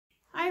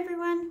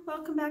everyone,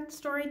 welcome back to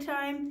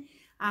Storytime.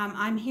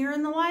 I'm here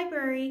in the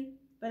library,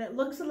 but it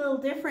looks a little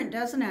different,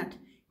 doesn't it?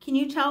 Can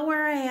you tell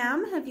where I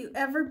am? Have you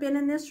ever been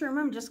in this room?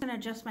 I'm just going to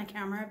adjust my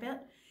camera a bit.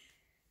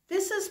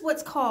 This is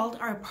what's called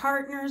our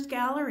Partners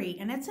Gallery,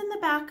 and it's in the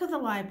back of the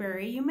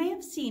library. You may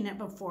have seen it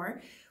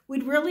before.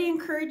 We'd really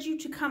encourage you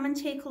to come and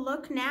take a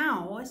look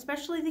now,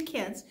 especially the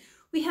kids.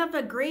 We have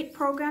a great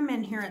program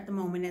in here at the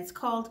moment. It's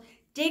called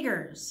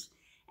Diggers,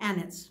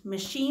 and it's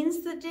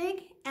machines that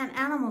dig and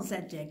animals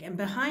that dig. And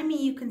behind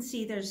me you can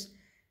see there's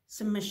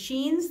some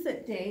machines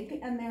that dig,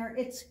 and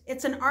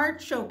it's an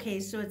art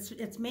showcase, so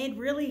it's made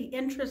really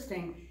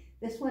interesting.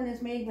 This one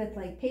is made with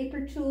like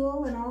paper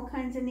tool and all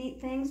kinds of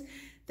neat things.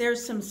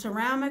 There's some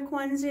ceramic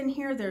ones in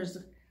here. There's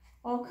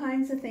all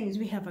kinds of things.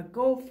 We have a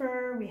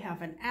gopher, we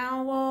have an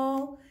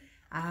owl,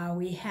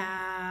 we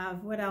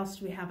have, what else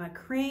do we have? A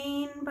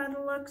crane by the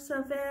looks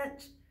of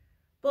it,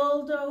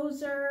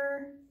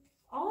 bulldozer,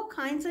 all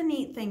kinds of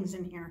neat things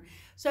in here.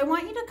 So I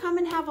want you to come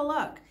and have a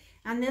look.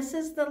 And this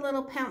is the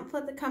little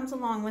pamphlet that comes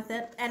along with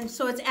it. And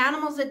so it's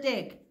animals that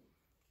dig.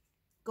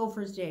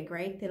 Gophers dig,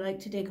 right? They like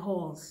to dig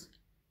holes.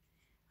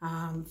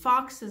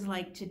 Foxes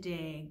like to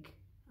dig.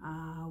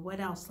 What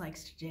else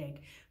likes to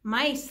dig?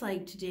 Mice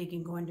like to dig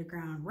and go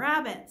underground.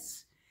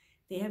 Rabbits,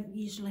 they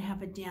usually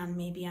have a den,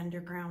 maybe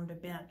underground a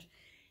bit.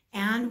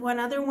 And one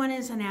other one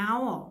is an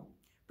owl.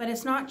 But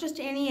it's not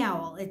just any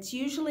owl. It's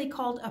usually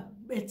called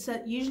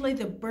usually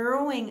the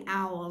burrowing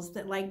owls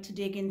that like to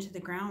dig into the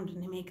ground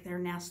and make their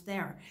nest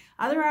there.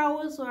 Other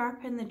owls are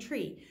up in the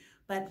tree,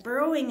 but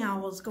burrowing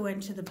owls go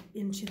into the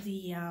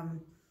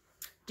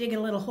dig a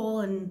little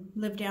hole and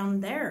live down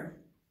there.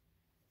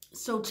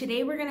 So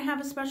today we're going to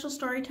have a special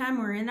story time.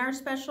 We're in our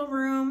special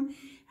room.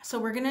 So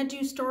we're going to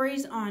do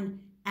stories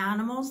on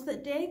animals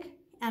that dig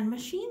and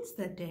machines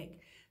that dig.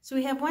 So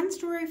we have one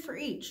story for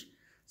each.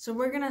 So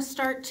we're going to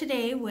start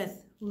today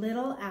with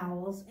Little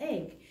Owl's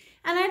Egg.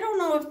 And I don't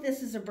know if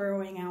this is a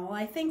burrowing owl.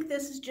 I think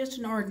this is just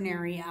an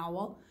ordinary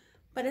owl,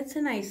 but it's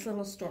a nice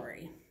little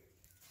story.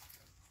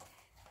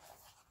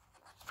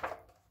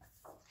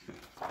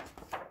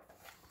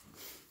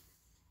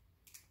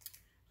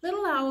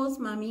 Little Owl's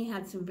mommy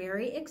had some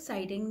very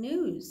exciting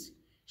news.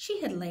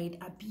 She had laid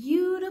a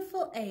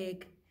beautiful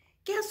egg.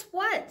 Guess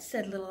what?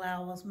 Said Little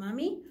Owl's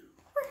mommy.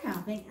 We're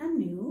having a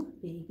new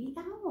baby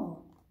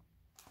owl.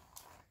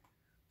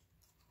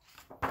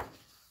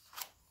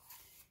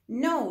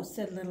 No,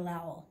 said Little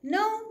Owl.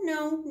 No,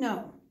 no,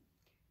 no.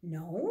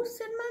 No,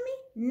 said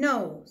Mommy.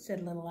 No,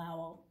 said Little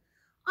Owl.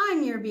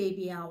 I'm your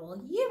baby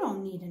owl. You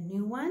don't need a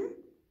new one.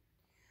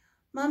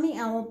 Mommy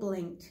Owl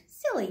blinked.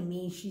 Silly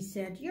me, she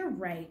said. You're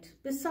right.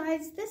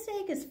 Besides, this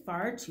egg is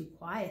far too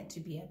quiet to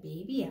be a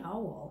baby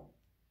owl.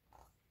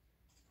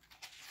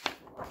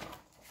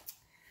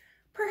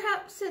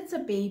 Perhaps it's a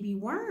baby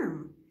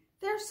worm.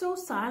 They're so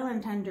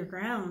silent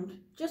underground.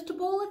 Just a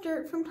bowl of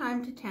dirt from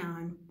time to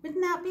time.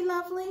 Wouldn't that be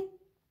lovely?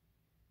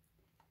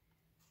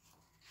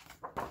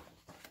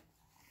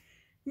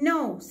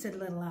 No, said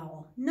Little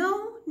Owl.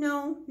 No,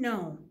 no,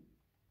 no.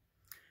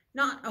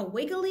 Not a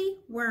wiggly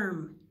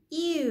worm.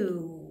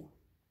 Ew.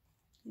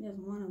 He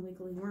doesn't want a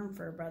wiggly worm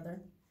for a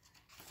brother.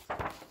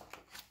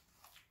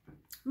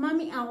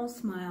 Mommy Owl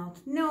smiled.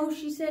 No,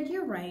 she said,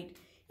 you're right.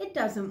 It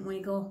doesn't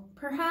wiggle.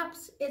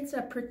 Perhaps it's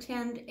a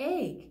pretend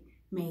egg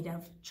made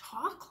of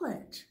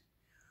chocolate.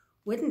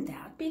 Wouldn't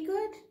that be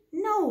good?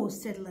 No,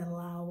 said Little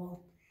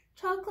Owl.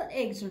 Chocolate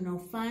eggs are no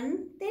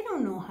fun. They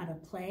don't know how to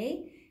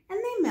play, and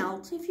they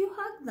melt if you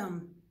hug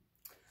them.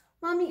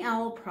 Mommy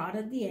Owl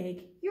prodded the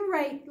egg. You're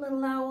right,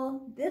 Little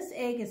Owl. This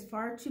egg is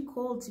far too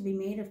cold to be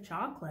made of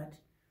chocolate.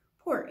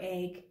 Poor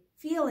egg.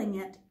 Feel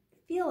it.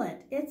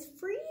 It's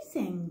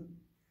freezing.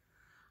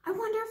 I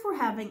wonder if we're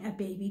having a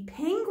baby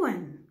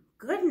penguin.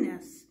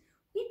 Goodness.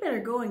 We'd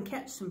better go and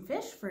catch some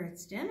fish for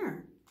its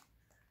dinner.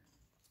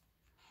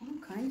 All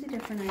kinds of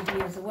different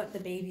ideas of what the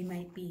baby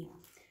might be.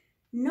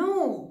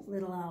 No,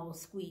 Little Owl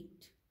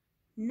squeaked.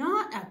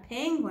 Not a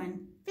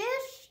penguin.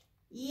 Fish?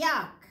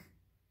 Yuck.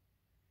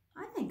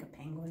 I think a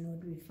penguin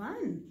would be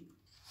fun.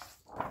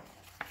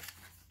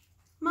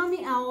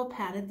 Mommy Owl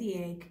patted the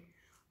egg.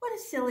 What a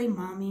silly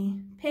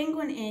mommy.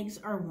 Penguin eggs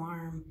are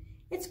warm.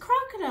 It's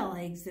crocodile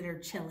eggs that are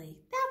chilly.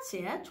 That's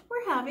it.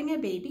 We're having a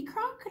baby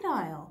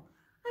crocodile.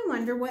 I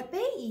wonder what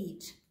they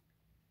eat.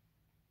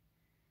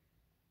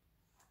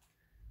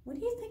 What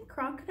do you think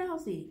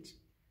crocodiles eat?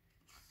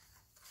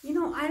 You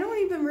know, I don't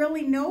even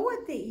really know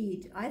what they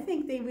eat. I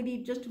think they would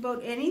eat just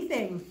about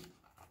anything.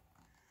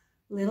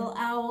 Little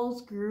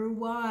Owls grew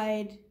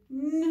wide.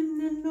 No,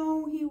 no,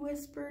 no, he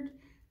whispered.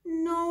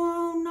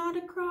 No, not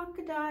a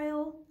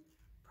crocodile.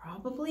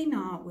 Probably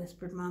not,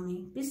 whispered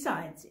Mommy.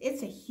 Besides,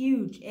 it's a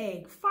huge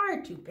egg,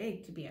 far too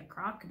big to be a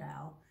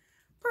crocodile.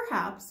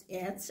 Perhaps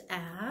it's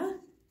an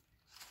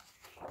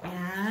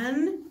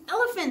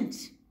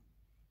elephant,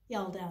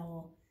 yelled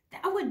Owl.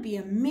 That would be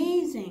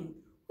amazing.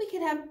 We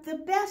could have the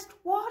best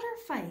water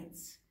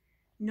fights.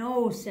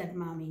 No, said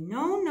Mommy.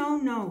 No, no,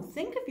 no.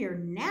 Think of your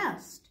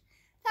nest.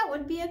 That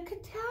would be a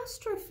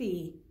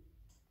catastrophe.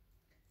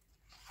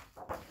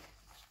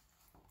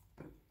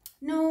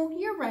 No,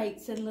 you're right,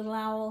 said Little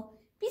Owl.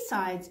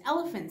 Besides,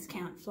 elephants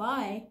can't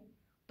fly,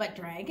 but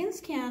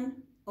dragons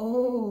can.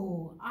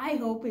 Oh, I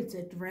hope it's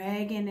a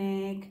dragon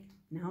egg.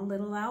 Now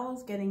Little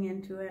Owl's getting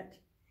into it.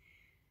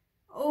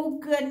 Oh,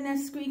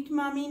 goodness, squeaked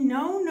Mommy.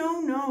 No,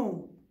 no,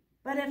 no.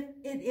 But if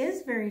it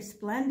is very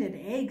splendid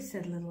egg,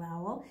 said Little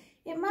Owl,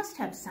 it must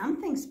have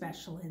something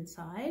special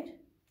inside.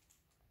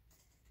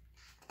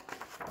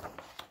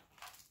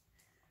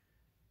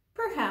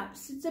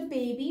 Perhaps it's a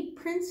baby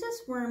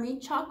Princess Wormy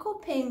Choco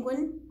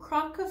Penguin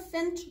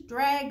Crocofint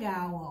Drag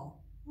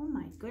Owl. Oh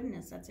my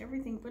goodness, that's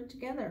everything put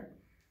together.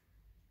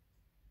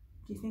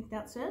 Do you think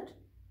that's it?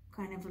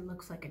 Kind of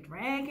looks like a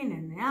dragon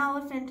and an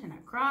elephant and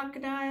a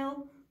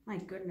crocodile. My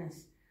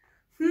goodness.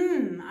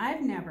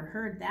 I've never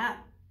heard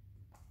that.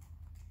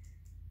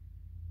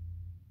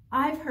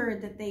 I've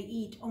heard that they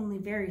eat only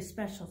very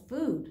special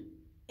food.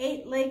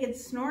 8-legged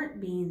snort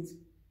beans,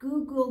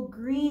 Google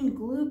green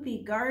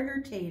gloopy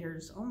garter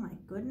taters. Oh my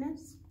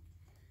goodness.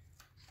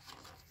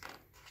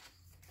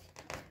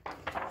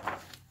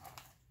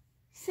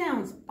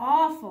 Sounds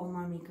awful,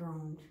 Mommy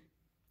groaned.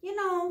 You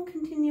know,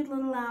 continued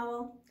Little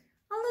Owl,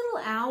 a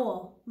little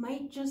owl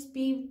might just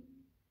be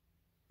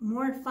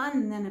more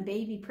fun than a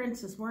baby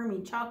Princess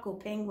Wormy Choco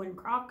Penguin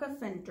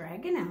Crocofint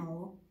Dragon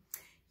Owl.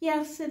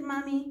 Yes, said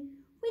Mommy,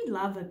 we'd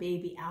love a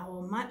baby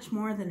owl much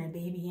more than a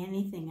baby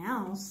anything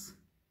else.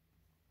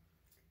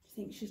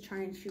 Do you think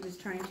she was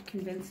trying to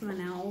convince him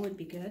an owl would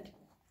be good?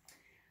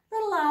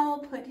 Little Owl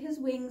put his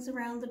wings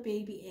around the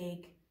baby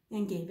egg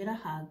and gave it a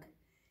hug.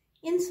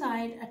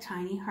 Inside, a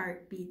tiny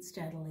heart beat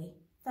steadily.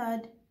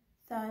 Thud,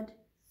 thud,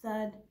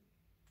 thud.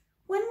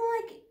 When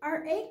will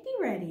our egg be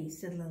ready?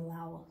 Said Little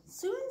Owl.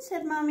 Soon,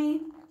 said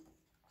Mommy.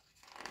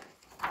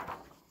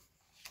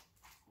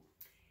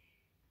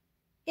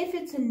 If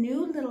it's a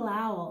new little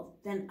owl,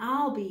 then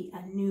I'll be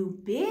a new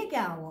big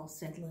owl,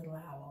 said Little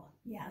Owl.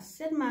 Yes,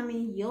 said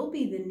Mommy, you'll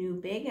be the new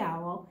big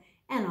owl,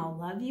 and I'll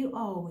love you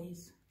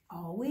always.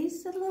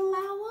 Always, said Little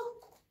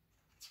Owl.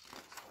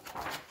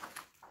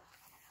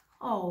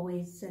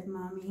 Always, said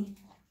Mommy.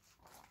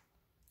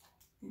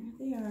 There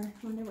they are. I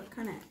wonder what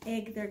kind of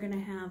egg they're going to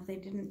have. They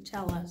didn't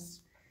tell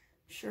us.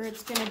 I'm sure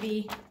it's going to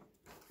be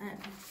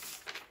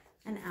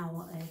an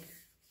owl egg.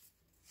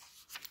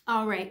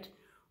 All right.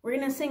 We're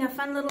going to sing a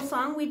fun little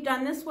song. We've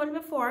done this one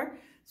before.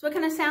 So what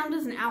kind of sound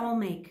does an owl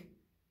make?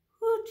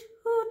 Hoot,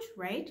 hoot,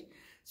 right?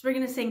 So we're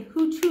going to sing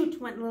Hoot, hoot,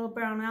 went little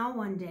brown owl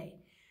one day.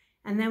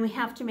 And then we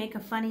have to make a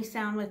funny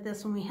sound with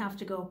this one. We have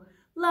to go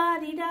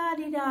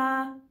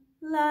la-di-da-di-da,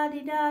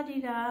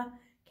 la-di-da-di-da.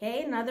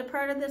 Okay, another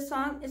part of this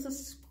song is a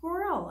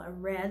squirrel, a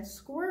red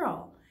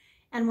squirrel.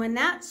 And when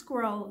that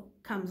squirrel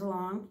comes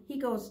along, he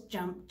goes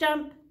jump,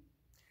 jump.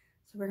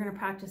 So we're going to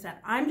practice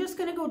that. I'm just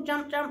going to go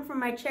jump, jump from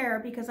my chair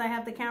because I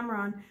have the camera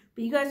on.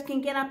 But you guys can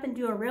get up and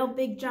do a real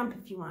big jump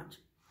if you want.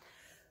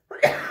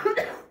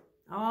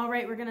 All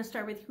right, we're going to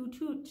start with hoot,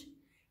 hoot.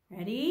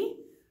 Ready?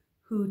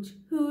 Hoot,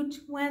 hoot,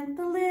 went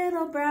the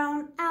little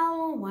brown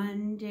owl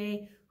one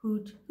day.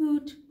 Hoot,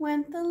 hoot,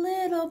 went the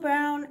little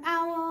brown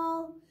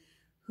owl.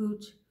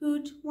 Hoot,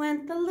 hoot,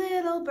 went the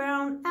little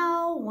brown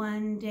owl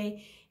one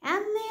day.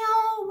 And they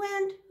all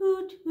went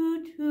hoot,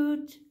 hoot,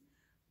 hoot.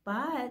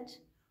 But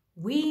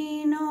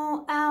we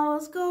know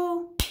owls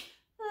go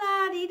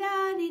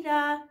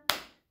la-di-da-di-da,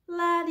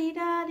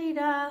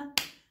 la-di-da-di-da,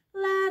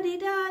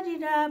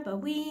 la-di-da-di-da. But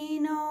we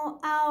know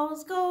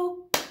owls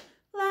go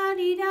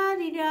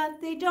la-di-da-di-da.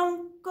 They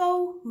don't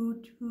go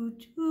hoot,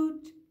 hoot,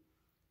 hoot.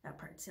 That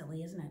part's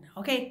silly, isn't it?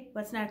 Okay,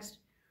 what's next?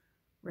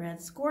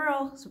 Red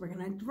squirrel. So we're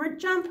going to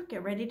jump.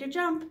 Get ready to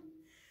jump.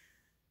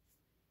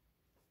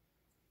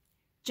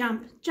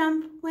 Jump,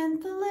 jump,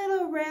 went the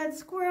little red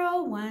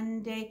squirrel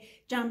one day.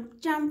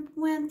 Jump, jump,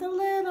 went the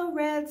little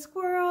red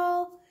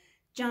squirrel.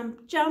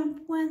 Jump,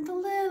 jump, went the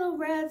little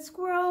red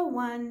squirrel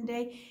one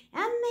day.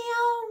 And they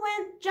all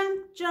went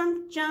jump,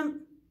 jump,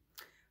 jump.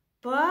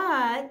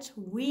 But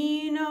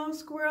we know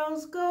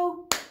squirrels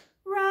go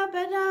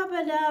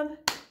rub-a-dub-a-dub,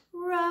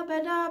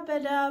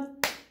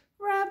 rub-a-dub-a-dub,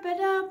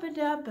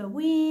 rub-a-dub-a-dub. But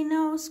we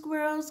know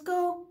squirrels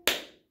go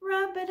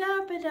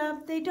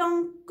rub-a-dub-a-dub. They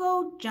don't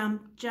go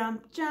jump,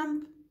 jump,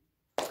 jump.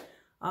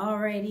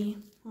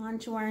 Alrighty, on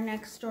to our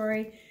next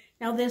story.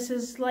 Now this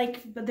is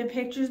like the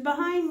pictures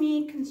behind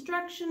me,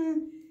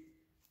 construction,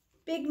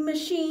 big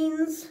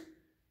machines.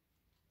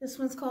 This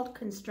one's called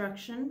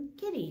Construction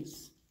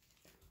Kitties.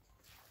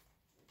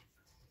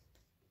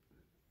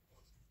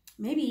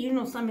 Maybe you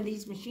know some of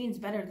these machines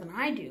better than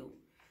I do.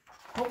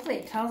 Hopefully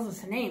it tells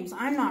us the names.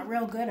 I'm not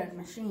real good at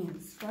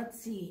machines.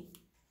 Let's see.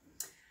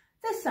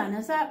 The sun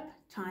is up.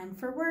 Time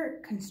for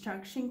work.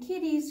 Construction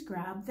kitties,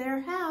 grab their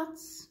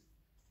hats.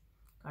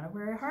 Gotta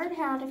wear a hard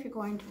hat if you're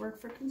going to work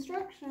for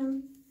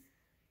construction.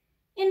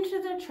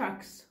 Into the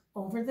trucks,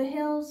 over the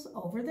hills,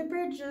 over the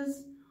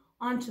bridges,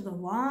 onto the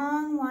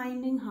long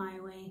winding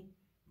highway.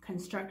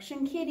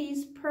 Construction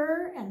kitties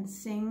purr and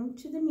sing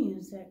to the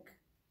music.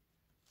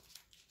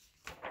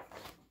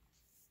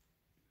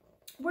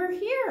 We're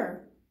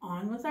here.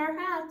 On with our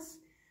hats.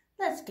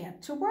 Let's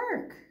get to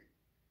work.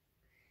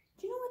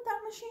 Do you know what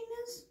that machine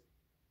is?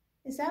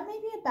 Is that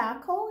maybe a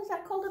backhoe? Is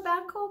that called a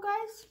backhoe,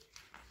 guys?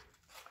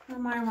 Or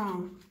am I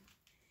wrong?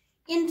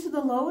 Into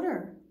the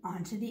loader,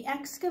 onto the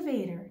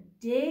excavator.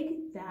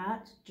 Dig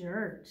that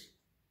dirt.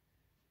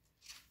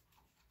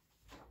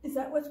 Is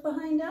that what's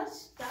behind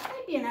us? That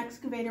might be an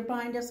excavator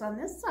behind us on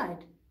this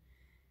side.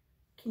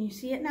 Can you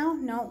see it now?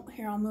 No.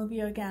 Here, I'll move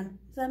you again.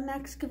 Is that an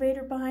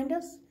excavator behind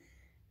us?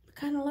 It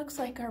kind of looks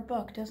like our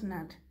book, doesn't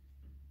it?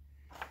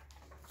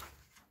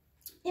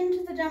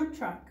 Into the dump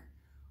truck,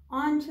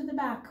 onto the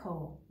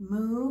backhoe.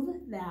 Move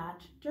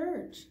that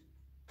dirt.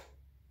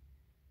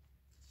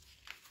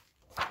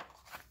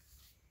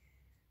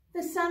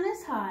 The sun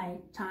is high.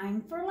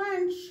 Time for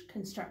lunch.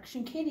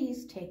 Construction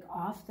kitties take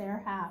off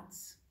their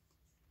hats.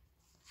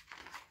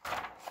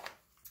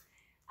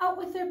 Out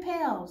with their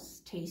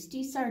pails.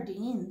 Tasty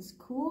sardines.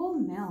 Cool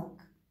milk.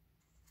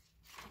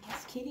 I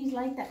guess kitties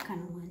like that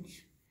kind of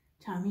lunch.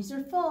 Tummies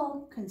are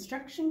full.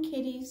 Construction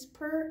kitties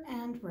purr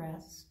and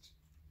rest.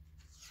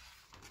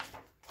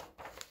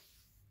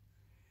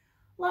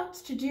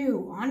 Lots to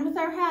do. On with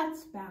our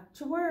hats. Back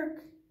to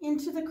work.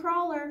 Into the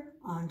crawler.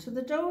 Onto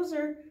the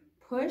dozer.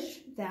 Push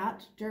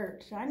that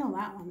dirt. I know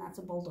that one. That's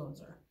a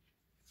bulldozer.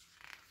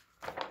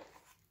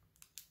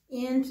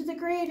 Into the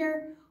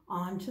grader.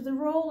 Onto the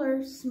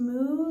roller.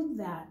 Smooth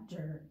that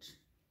dirt.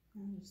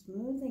 I'm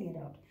smoothing it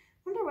out.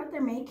 Wonder what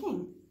they're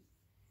making.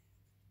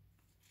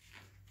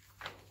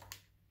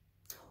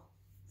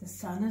 The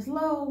sun is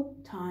low.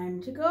 Time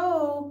to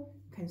go.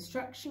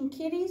 Construction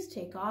kitties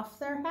take off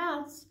their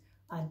hats.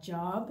 A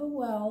job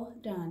well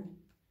done.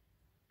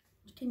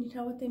 Can you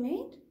tell what they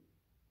made?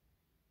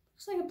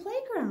 Looks like a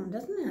playground,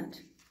 doesn't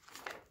it?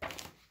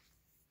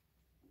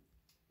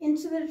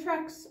 Into the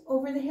trucks,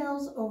 over the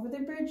hills, over the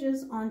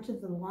bridges, onto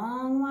the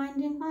long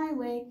winding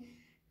highway.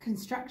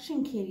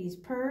 Construction kitties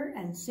purr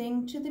and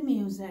sing to the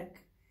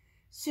music.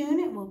 Soon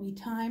it will be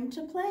time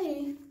to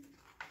play.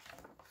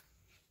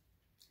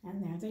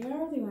 And there they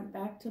are. They went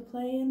back to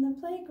play in the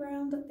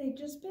playground that they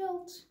just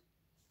built.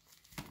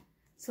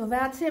 So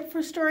that's it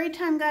for story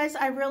time, guys.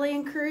 I really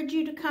encourage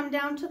you to come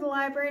down to the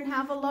library and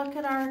have a look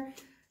at our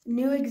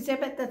new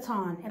exhibit that's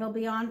on. It'll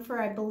be on for,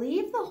 I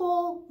believe, the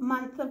whole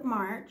month of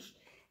March,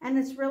 and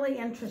it's really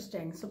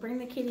interesting. So bring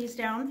the kitties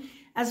down.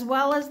 As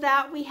well as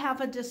that, we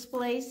have a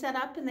display set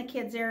up in the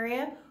kids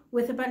area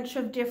with a bunch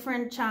of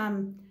different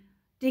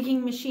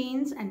digging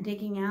machines and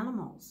digging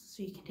animals.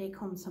 So you can take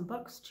home some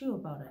books too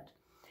about it.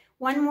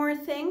 One more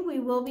thing, we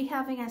will be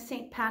having a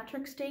St.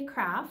 Patrick's Day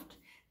craft.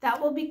 That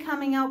will be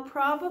coming out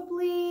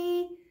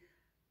probably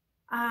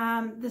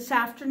this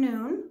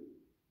afternoon.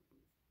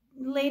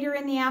 Later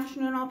in the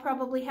afternoon, I'll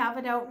probably have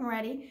it out and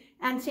ready.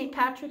 And St.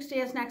 Patrick's Day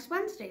is next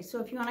Wednesday. So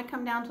if you want to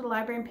come down to the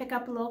library and pick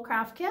up a little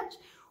craft kit,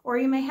 or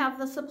you may have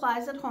the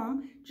supplies at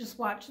home, just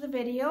watch the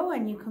video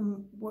and you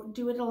can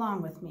do it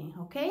along with me,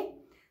 okay?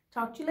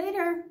 Talk to you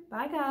later.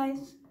 Bye,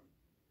 guys.